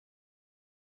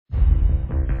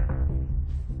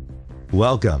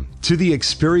Welcome to the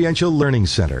Experiential Learning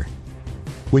Center.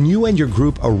 When you and your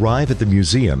group arrive at the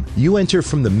museum, you enter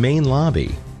from the main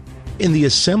lobby. In the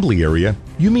assembly area,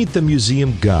 you meet the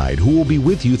museum guide who will be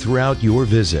with you throughout your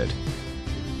visit.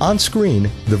 On screen,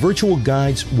 the virtual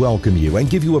guides welcome you and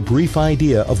give you a brief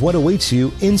idea of what awaits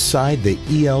you inside the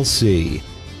ELC.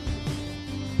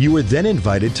 You are then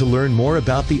invited to learn more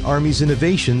about the Army's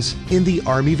innovations in the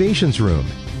Armyvations room.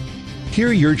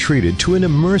 Here you're treated to an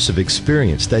immersive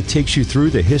experience that takes you through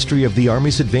the history of the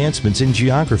Army's advancements in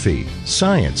geography,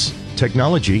 science,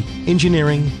 technology,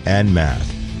 engineering, and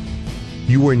math.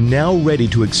 You are now ready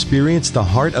to experience the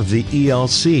heart of the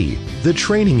ELC, the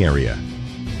training area.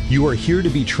 You are here to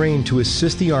be trained to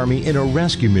assist the Army in a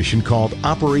rescue mission called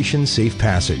Operation Safe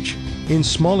Passage. In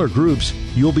smaller groups,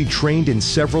 you'll be trained in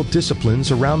several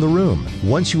disciplines around the room.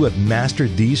 Once you have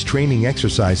mastered these training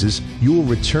exercises, you will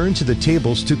return to the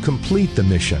tables to complete the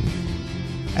mission.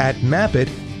 At Map It,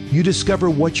 you discover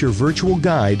what your virtual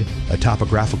guide, a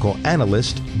topographical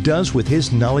analyst, does with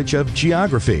his knowledge of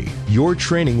geography. Your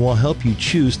training will help you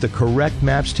choose the correct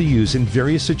maps to use in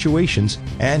various situations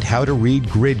and how to read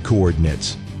grid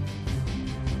coordinates.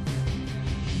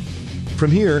 From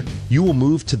here, you will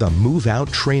move to the Move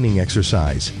Out training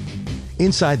exercise.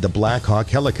 Inside the Black Hawk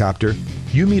helicopter,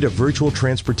 you meet a virtual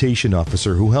transportation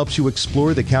officer who helps you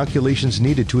explore the calculations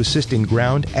needed to assist in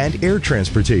ground and air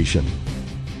transportation.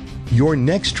 Your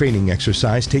next training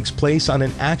exercise takes place on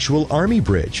an actual Army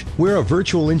bridge, where a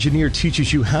virtual engineer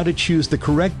teaches you how to choose the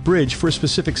correct bridge for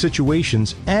specific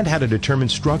situations and how to determine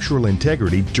structural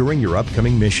integrity during your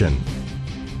upcoming mission.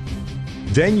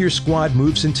 Then your squad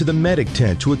moves into the medic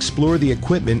tent to explore the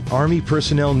equipment Army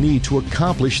personnel need to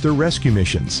accomplish their rescue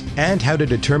missions and how to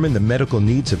determine the medical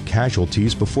needs of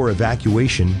casualties before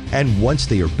evacuation and once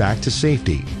they are back to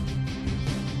safety.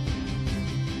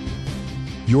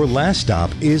 Your last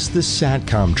stop is the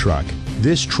Satcom Truck.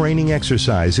 This training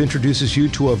exercise introduces you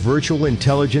to a virtual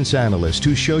intelligence analyst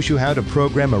who shows you how to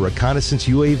program a reconnaissance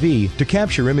UAV to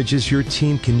capture images your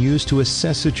team can use to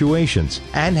assess situations,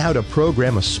 and how to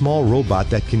program a small robot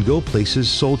that can go places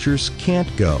soldiers can't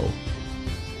go.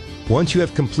 Once you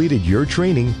have completed your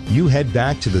training, you head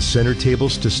back to the center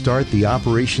tables to start the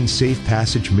Operation Safe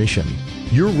Passage mission.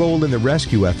 Your role in the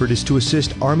rescue effort is to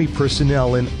assist Army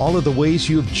personnel in all of the ways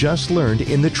you have just learned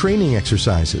in the training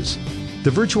exercises. The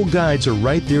virtual guides are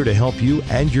right there to help you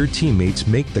and your teammates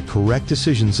make the correct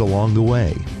decisions along the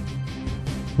way.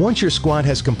 Once your squad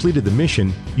has completed the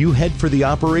mission, you head for the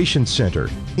Operations Center.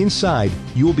 Inside,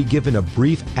 you will be given a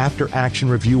brief after-action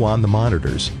review on the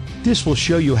monitors. This will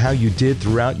show you how you did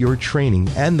throughout your training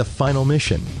and the final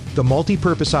mission. The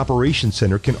multi-purpose Operations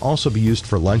Center can also be used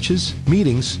for lunches,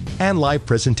 meetings, and live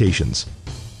presentations.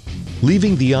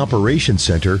 Leaving the Operations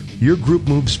Center, your group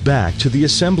moves back to the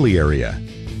assembly area.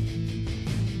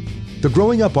 The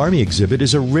Growing Up Army exhibit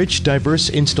is a rich,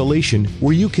 diverse installation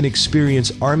where you can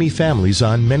experience Army families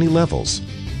on many levels.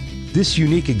 This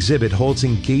unique exhibit holds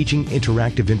engaging,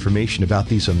 interactive information about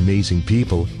these amazing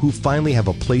people who finally have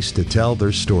a place to tell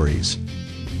their stories.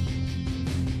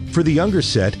 For the younger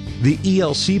set, the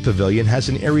ELC Pavilion has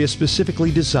an area specifically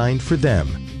designed for them.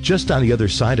 Just on the other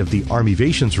side of the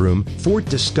Armyvations room, Fort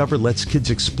Discover lets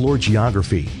kids explore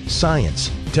geography,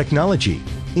 science, technology,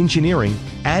 engineering,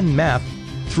 and math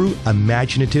through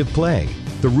imaginative play.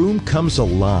 The room comes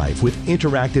alive with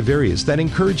interactive areas that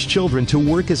encourage children to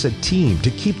work as a team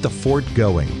to keep the fort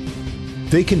going.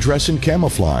 They can dress in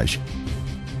camouflage,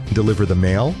 deliver the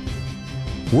mail,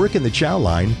 work in the chow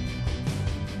line,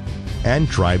 and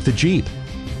drive the Jeep.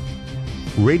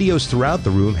 Radios throughout the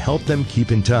room help them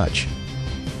keep in touch.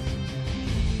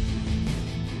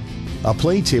 A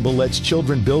play table lets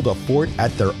children build a fort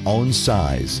at their own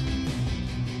size.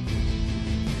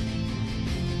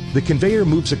 The conveyor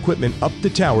moves equipment up the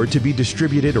tower to be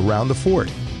distributed around the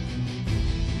fort.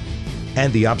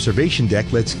 And the observation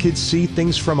deck lets kids see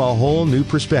things from a whole new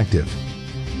perspective.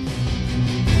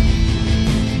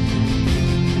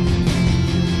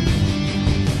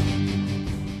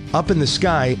 Up in the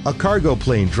sky, a cargo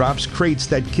plane drops crates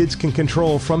that kids can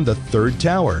control from the third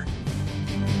tower.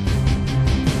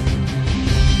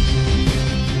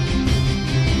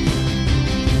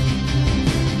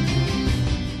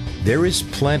 There is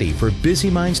plenty for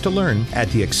busy minds to learn at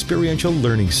the Experiential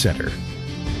Learning Center.